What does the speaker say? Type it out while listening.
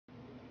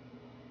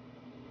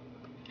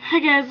Hi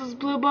guys, it's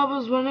Blue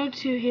Bubbles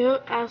 102 here,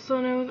 also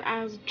known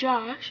as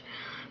Josh.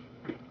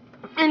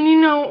 And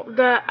you know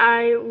that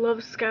I love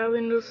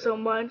Skylanders so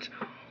much.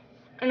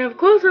 And of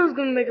course I was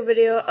going to make a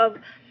video of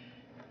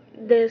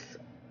this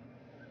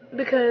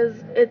because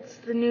it's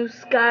the new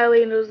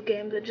Skylanders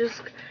game that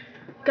just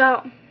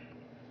got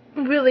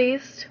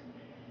released.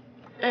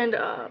 And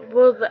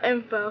with the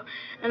info.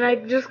 And I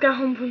just got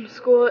home from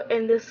school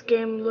and this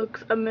game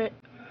looks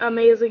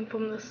amazing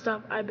from the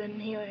stuff I've been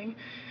hearing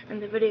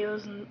and the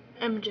videos and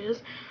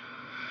images.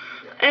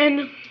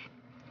 And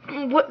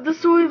what the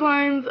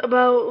storyline's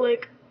about,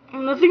 like,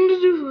 nothing to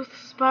do with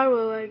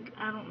Spiral, like,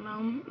 I don't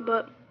know,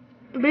 but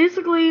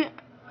basically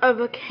a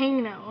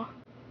volcano,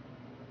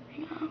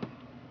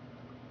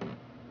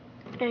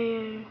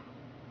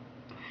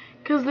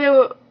 because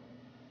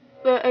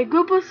a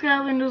group of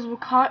Skylanders were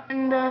caught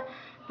in the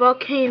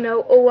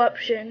volcano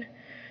eruption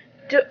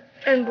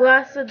and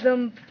blasted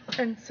them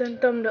and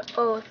sent them to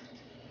Earth,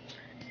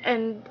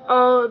 and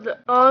all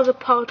the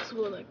parts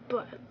were like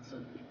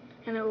blasted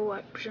in an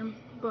eruption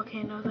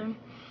volcano thing.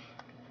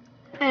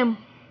 And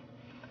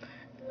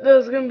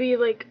there's gonna be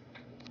like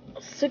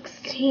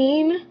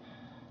 16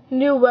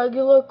 new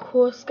regular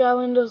core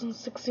Skylanders and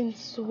 16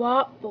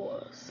 swap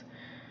boars.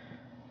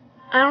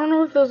 I don't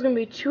know if there's gonna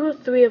be 2 or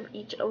 3 of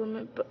each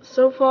element, but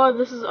so far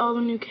this is all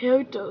the new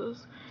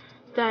characters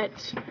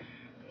that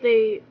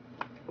they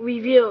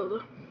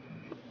revealed.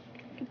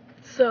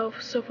 So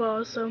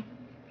far,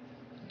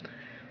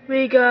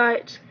 we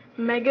got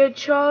Mega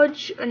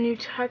Charge, a new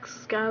tech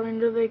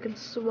Skylander they can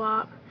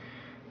swap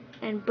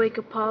and break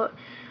apart.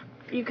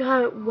 You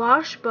got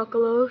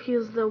Washbuckler,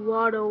 he's the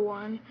water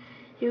one.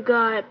 You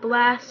got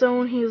Blast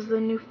Zone, he's the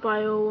new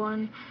fire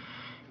one.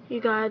 You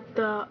got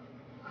the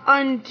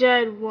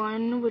Undead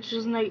one, which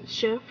is Night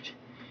Shift.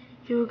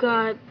 You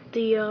got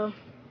the,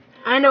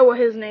 I know what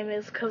his name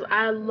is because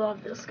I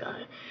love this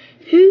guy.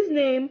 His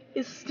name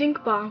is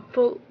Stinkbomb,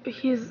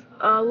 he's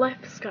a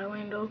Life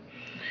Skylander.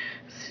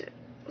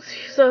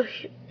 So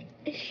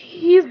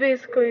he's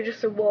basically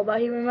just a robot.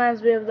 He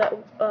reminds me of that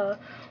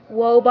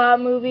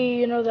robot movie,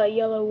 you know, that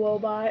yellow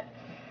robot.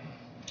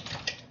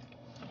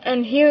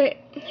 And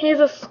he's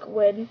a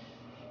squid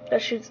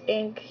that shoots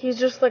ink. He's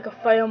just like a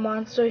fire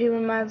monster. He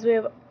reminds me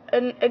of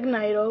an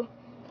Igniter,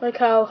 like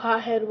how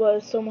Hothead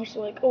was so much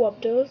like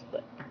Eruptors,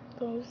 but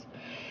those.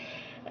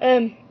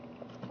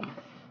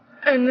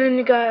 And then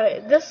you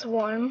got this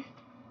one.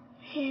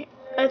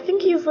 I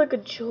think he's like a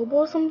Jobo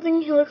or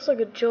something. He looks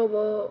like a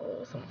Jobo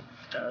or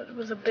something.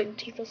 With a big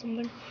teeth or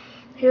something.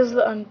 Here's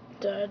the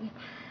Undead.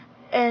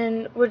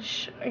 And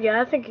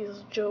I think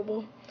he's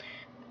Jobo.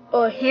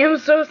 Or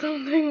Hamster or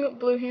something.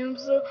 Blue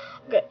Hamster.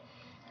 Okay.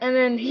 And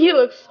then he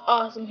looks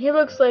awesome. He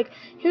reminds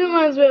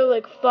me of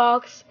like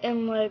Fox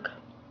and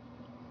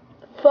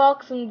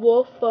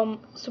Wolf from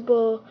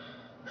Super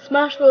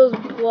Smash Bros.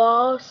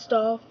 Brawl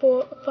Star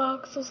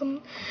Fox or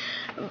something.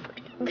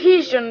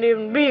 He shouldn't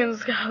even be in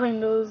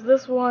Skylanders.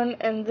 This one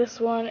and this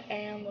one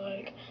and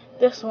like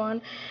this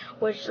one,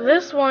 which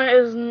this one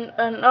is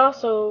an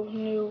also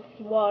new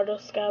water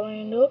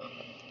Skylander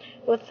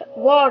with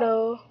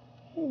water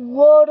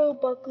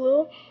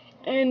buckler,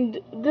 and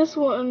this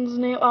one's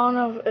name, I don't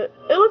know, it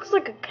looks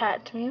like a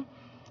cat to me.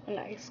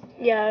 Nice.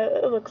 Yeah,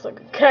 it looks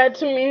like a cat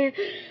to me.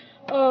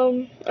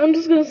 I'm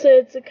just gonna say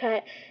it's a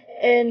cat,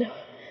 and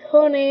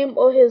her name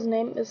or his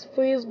name is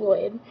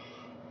Freezeblade.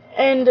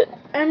 And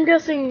I'm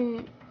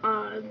guessing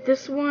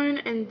this one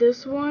and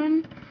this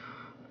one,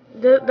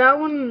 that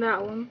one and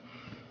that one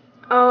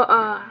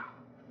are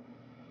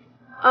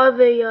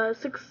the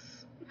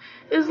 6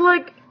 is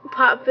like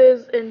Pop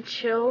Fizz and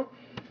Chill,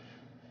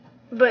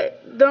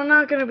 but they're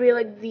not gonna be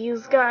like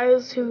these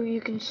guys who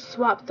you can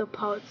swap the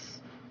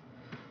parts,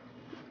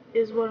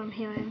 is what I'm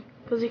hearing,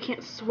 because you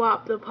can't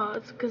swap the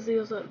parts because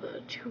these are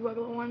the 2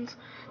 regular ones.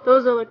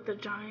 Those are like the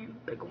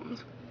giant big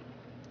ones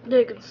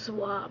they can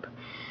swap.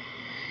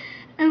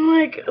 And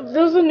like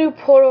there's a new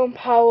portal and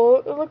power.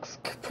 It looks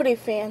pretty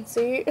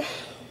fancy.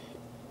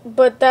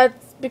 But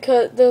that's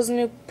because there's a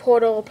new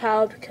portal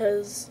power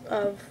because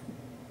of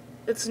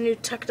its new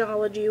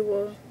technology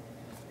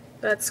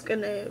that's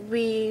gonna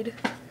read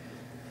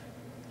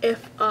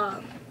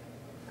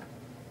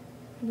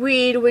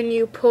when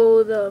you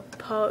pull the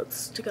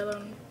parts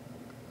together.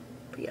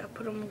 Yeah,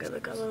 put them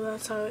together.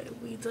 That's how it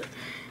reads it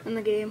in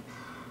the game.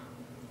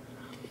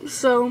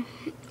 So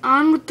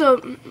on with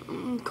the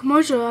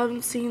commercial. I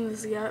haven't seen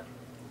this yet,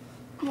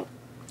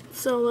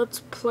 so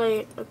let's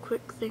play a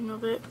quick thing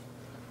of it.